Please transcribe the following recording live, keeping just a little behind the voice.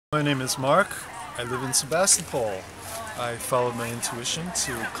My name is Mark. I live in Sebastopol. I followed my intuition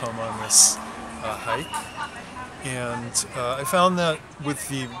to come on this hike, and I found that with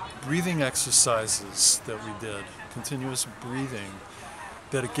the breathing exercises that we did, continuous breathing,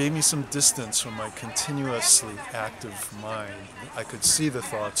 that it gave me some distance from my continuously active mind. I could see the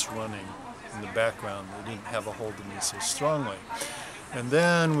thoughts running in the background. They didn't have a hold of me so strongly. And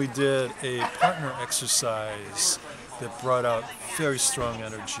then we did a partner exercise that brought out very strong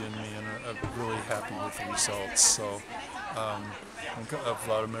energy in me, and I'm really happy with the results. So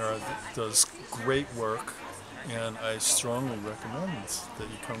Vladimir does great work, and I strongly recommend that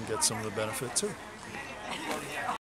you come get some of the benefit too.